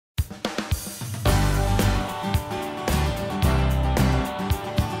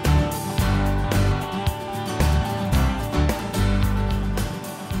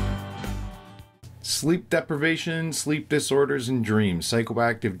Sleep deprivation, sleep disorders, and dreams.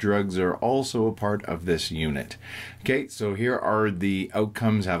 Psychoactive drugs are also a part of this unit. Okay, so here are the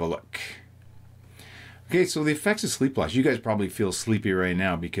outcomes. Have a look. Okay, so the effects of sleep loss. You guys probably feel sleepy right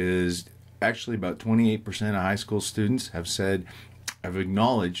now because actually about 28% of high school students have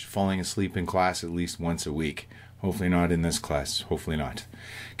acknowledged falling asleep in class at least once a week. Hopefully not in this class. Hopefully not.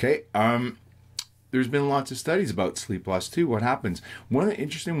 Okay, there's been lots of studies about sleep loss too. What happens? One of the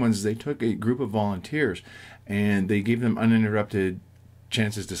interesting ones is they took a group of volunteers and they gave them uninterrupted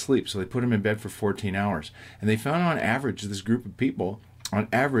chances to sleep. So they put them in bed for 14 hours. And they found on average, this group of people on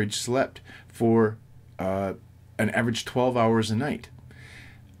average slept for an average 12 hours a night.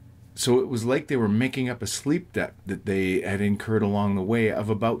 So it was like they were making up a sleep debt that they had incurred along the way of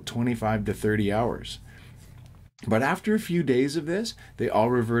about 25 to 30 hours. But after a few days of this, they all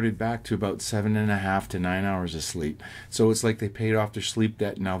reverted back to about 7.5 to 9 hours of sleep. So it's like they paid off their sleep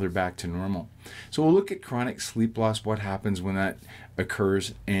debt and now they're back to normal. So we'll look at chronic sleep loss, what happens when that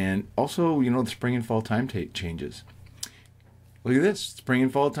occurs, and also, the spring and fall time changes. Look at this, spring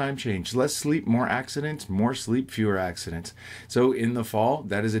and fall time change. Less sleep, more accidents, more sleep, fewer accidents. So in the fall,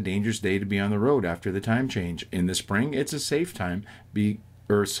 that is a dangerous day to be on the road after the time change. In the spring, it's a safe time. The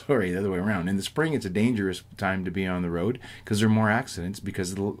other way around. In the spring, it's a dangerous time to be on the road because there are more accidents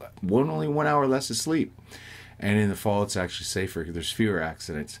because only 1 hour less of sleep. And in the fall, it's actually safer because there's fewer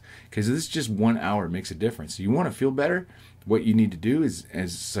accidents. Because this is just 1 hour makes a difference. You want to feel better? What you need to do is,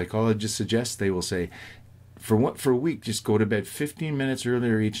 as psychologists suggest, they will say, for a week, just go to bed 15 minutes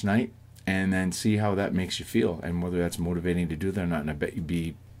earlier each night and then see how that makes you feel and whether that's motivating to do that or not. And I bet you'd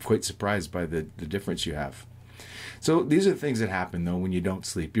be quite surprised by the difference you have. So these are the things that happen, though, when you don't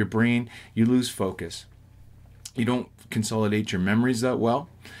sleep. Your brain, you lose focus. You don't consolidate your memories that well.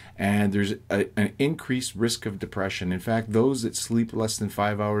 And there's an increased risk of depression. In fact, those that sleep less than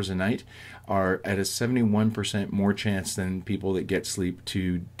 5 hours a night are at a 71% more chance than people that get sleep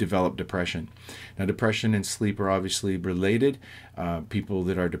to develop depression. Now, depression and sleep are obviously related. People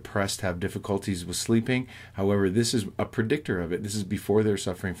that are depressed have difficulties with sleeping. However, this is a predictor of it. This is before they're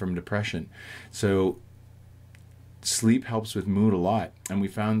suffering from depression. So sleep helps with mood a lot, and we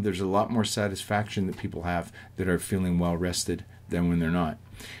found there's a lot more satisfaction that people have that are feeling well rested than when they're not.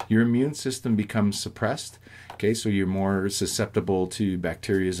 Your immune system becomes suppressed, okay, so you're more susceptible to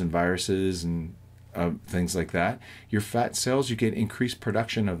bacteria and viruses and things like that. Your fat cells, you get increased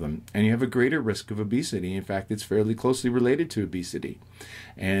production of them, and you have a greater risk of obesity. In fact, it's fairly closely related to obesity.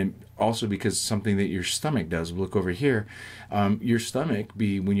 And also because something that your stomach does, we'll look over here, your stomach,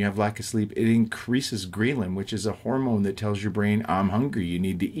 when you have lack of sleep, it increases ghrelin, which is a hormone that tells your brain, I'm hungry, you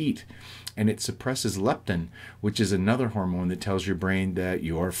need to eat. And it suppresses leptin, which is another hormone that tells your brain that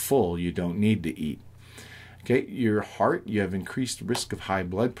you're full, you don't need to eat. Okay, your heart, you have increased risk of high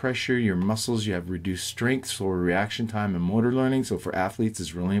blood pressure. Your muscles, you have reduced strength, slower reaction time, and motor learning. So for athletes,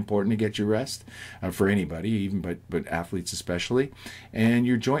 it's really important to get your rest. For anybody, but athletes especially. And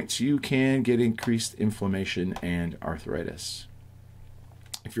your joints, you can get increased inflammation and arthritis.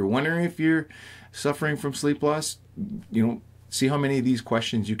 If you're wondering if you're suffering from sleep loss, see how many of these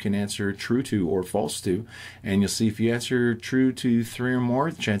questions you can answer true to or false to, and you'll see if you answer true to 3 or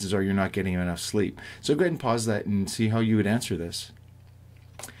more, the chances are you're not getting enough sleep. So go ahead and pause that and see how you would answer this.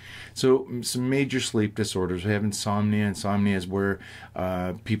 So some major sleep disorders. We have insomnia. Insomnia is where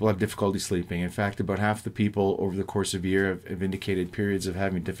people have difficulty sleeping. In fact, about half the people over the course of a year have indicated periods of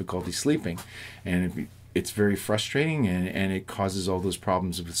having difficulty sleeping. And it's very frustrating, and it causes all those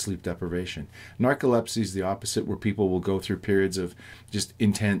problems with sleep deprivation. Narcolepsy is the opposite, where people will go through periods of just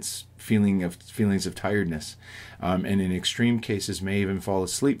intense feelings of tiredness, and in extreme cases may even fall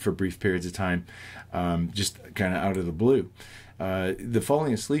asleep for brief periods of time, just kind of out of the blue. The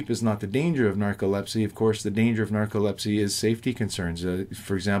falling asleep is not the danger of narcolepsy. Of course, the danger of narcolepsy is safety concerns.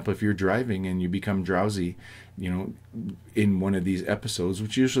 For example, if you're driving and you become drowsy, in one of these episodes,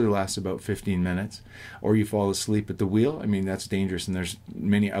 which usually lasts about 15 minutes, or you fall asleep at the wheel, that's dangerous. And there's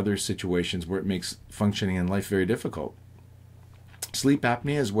many other situations where it makes functioning in life very difficult. Sleep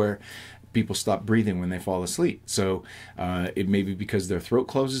apnea is where people stop breathing when they fall asleep. So it may be because their throat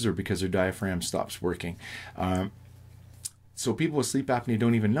closes or because their diaphragm stops working. So people with sleep apnea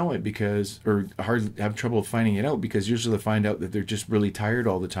don't even know it or have trouble finding it out, because usually they find out that they're just really tired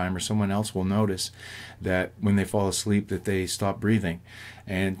all the time, or someone else will notice that when they fall asleep that they stop breathing.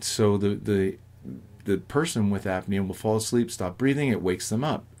 And so the person with apnea will fall asleep, stop breathing, it wakes them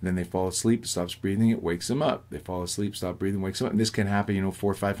up. Then they fall asleep, stops breathing, it wakes them up. They fall asleep, stop breathing, wakes them up. And this can happen, 400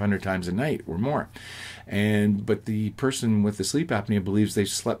 or 500 times a night or more. But the person with the sleep apnea believes they've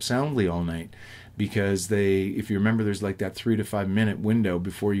slept soundly all night. because if you remember, there's like that 3 to 5 minute window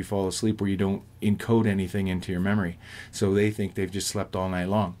before you fall asleep where you don't encode anything into your memory. So they think they've just slept all night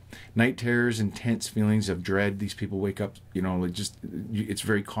long. Night terrors, intense feelings of dread. These people wake up, it's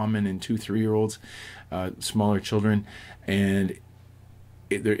very common in 2-3-year-olds, smaller children, and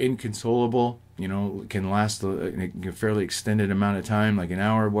they're inconsolable. Can last a fairly extended amount of time, like an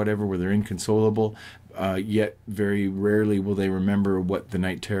hour or whatever, where they're inconsolable. Yet very rarely will they remember what the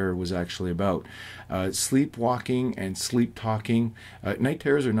night terror was actually about. Sleepwalking and sleep talking. Night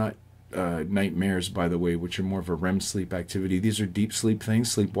terrors are not nightmares, by the way, which are more of a REM sleep activity. These are deep sleep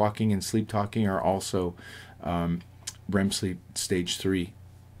things. Sleepwalking and sleep talking are also REM sleep stage 3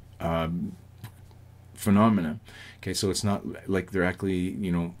 phenomena. Okay, so it's not like they're actually,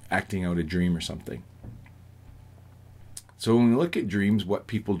 acting out a dream or something. So when we look at dreams, what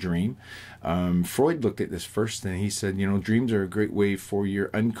people dream, Freud looked at this first and he said, dreams are a great way for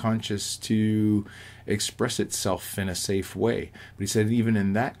your unconscious to express itself in a safe way. But he said even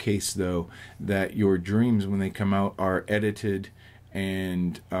in that case, though, that your dreams, when they come out, are edited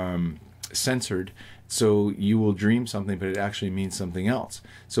and censored. So you will dream something, but it actually means something else.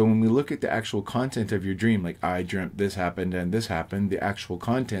 So when we look at the actual content of your dream, like I dreamt this happened and this happened, the actual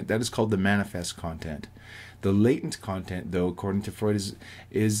content, that is called the manifest content. The latent content, though, according to Freud,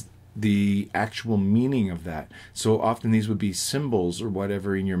 is the actual meaning of that. So often these would be symbols or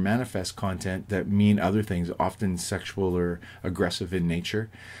whatever in your manifest content that mean other things, often sexual or aggressive in nature.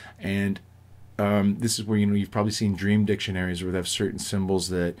 And this is where, you've probably seen dream dictionaries where they have certain symbols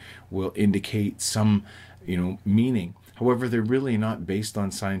that will indicate some, meaning. However, they're really not based on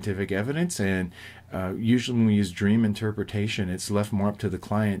scientific evidence, and usually when we use dream interpretation, it's left more up to the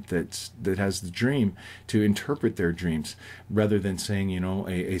client that has the dream to interpret their dreams, rather than saying,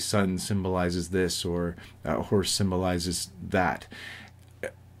 a sun symbolizes this or a horse symbolizes that.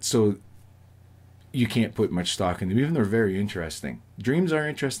 So you can't put much stock in them, even though they're very interesting. Dreams are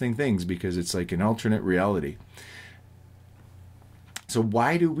interesting things because it's like an alternate reality. So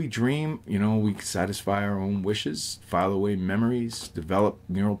why do we dream? We satisfy our own wishes, file away memories, develop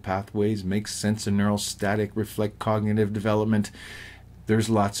neural pathways, make sense of neural static, reflect cognitive development. There's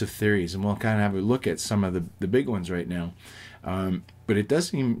lots of theories, and we'll kind of have a look at some of the big ones right now. But it does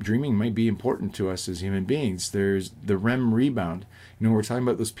seem dreaming might be important to us as human beings. There's the REM rebound. We're talking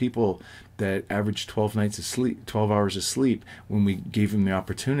about those people that average 12 hours of sleep when we gave them the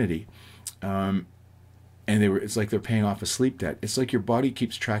opportunity. And it's like they're paying off a sleep debt. It's like your body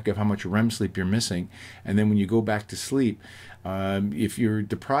keeps track of how much REM sleep you're missing. And then when you go back to sleep, if you're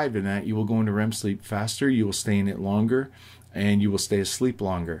deprived of that, you will go into REM sleep faster, you will stay in it longer, and you will stay asleep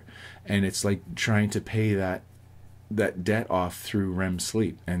longer. And it's like trying to pay that debt off through REM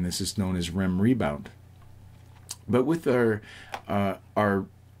sleep. And this is known as REM rebound. But with our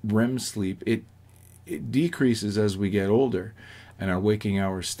REM sleep, it decreases as we get older, and our waking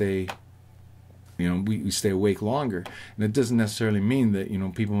hours stay, we stay awake longer. And it doesn't necessarily mean that,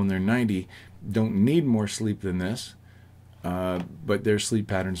 people when they're 90 don't need more sleep than this, but their sleep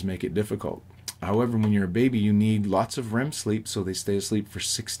patterns make it difficult. However, when you're a baby, you need lots of REM sleep, so they stay asleep for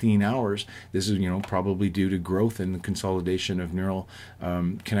 16 hours. This is, probably due to growth and the consolidation of neural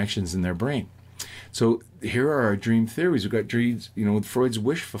connections in their brain. So here are our dream theories. We've got dreams, with Freud's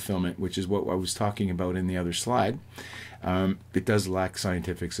wish fulfillment, which is what I was talking about in the other slide. It does lack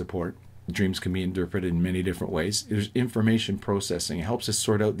scientific support. Dreams can be interpreted in many different ways. There's information processing. It helps us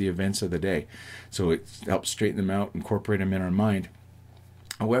sort out the events of the day. So it helps straighten them out, incorporate them in our mind.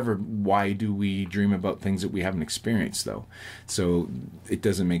 However, why do we dream about things that we haven't experienced, though? So it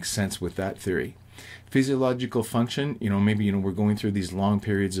doesn't make sense with that theory. Physiological function, maybe, we're going through these long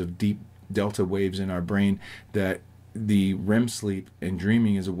periods of deep delta waves in our brain, that the REM sleep and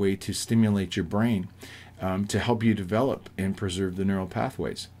dreaming is a way to stimulate your brain to help you develop and preserve the neural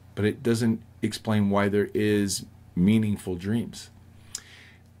pathways. But it doesn't explain why there is meaningful dreams.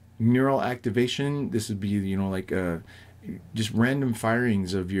 Neural activation, this would be, like just random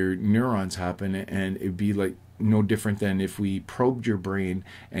firings of your neurons happen, and it'd be like no different than if we probed your brain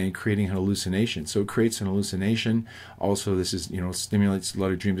and creating an hallucination. So it creates an hallucination. Also, this is, stimulates a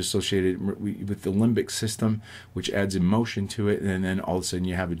lot of dreams associated with the limbic system, which adds emotion to it, and then all of a sudden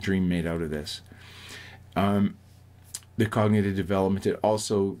you have a dream made out of this. The cognitive development, it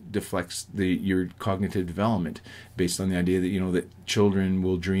also deflects your cognitive development based on the idea that, that children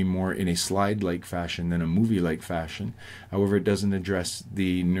will dream more in a slide-like fashion than a movie-like fashion. However, it doesn't address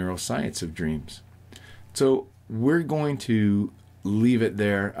the neuroscience of dreams. So we're going to leave it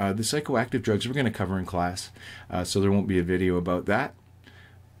there. The psychoactive drugs we're going to cover in class, so there won't be a video about that.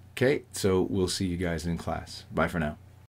 Okay, so we'll see you guys in class. Bye for now.